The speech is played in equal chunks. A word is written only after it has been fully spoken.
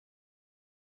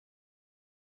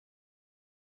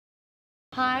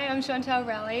Hi, I'm Chantelle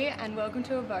Raleigh and welcome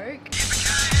to Evoke. Let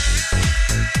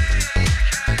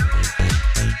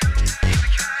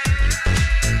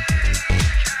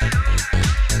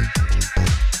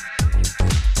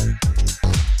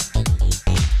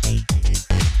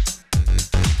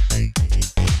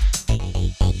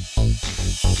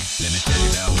me tell you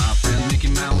about my friend Mickey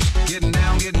Mouse. Getting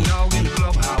down, getting dog in the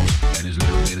clubhouse. And his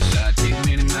little bit of sidekick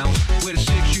Minnie Mouse. With a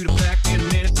 6-shooter packed in a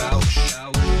mini pouch.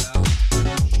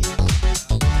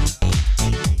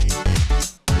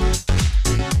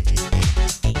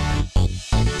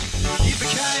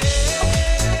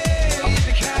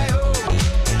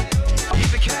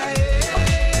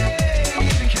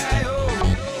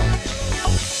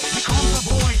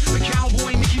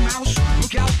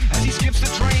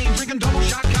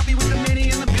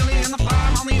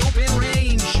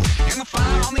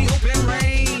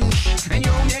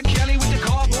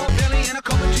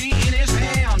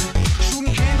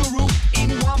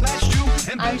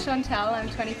 I'm Chantelle, I'm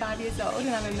 25 years old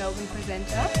and I'm a Melbourne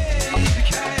presenter.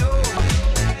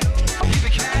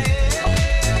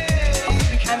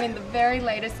 I'm in the very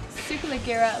latest Super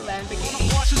Leggera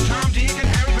Lamborghini.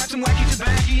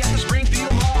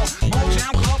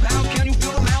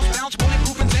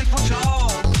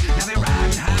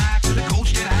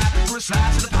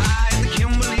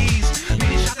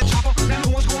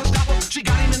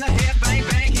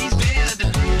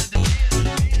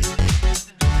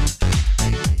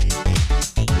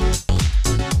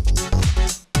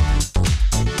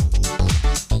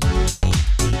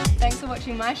 Thanks for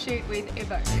watching my shoot with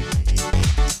Evoke.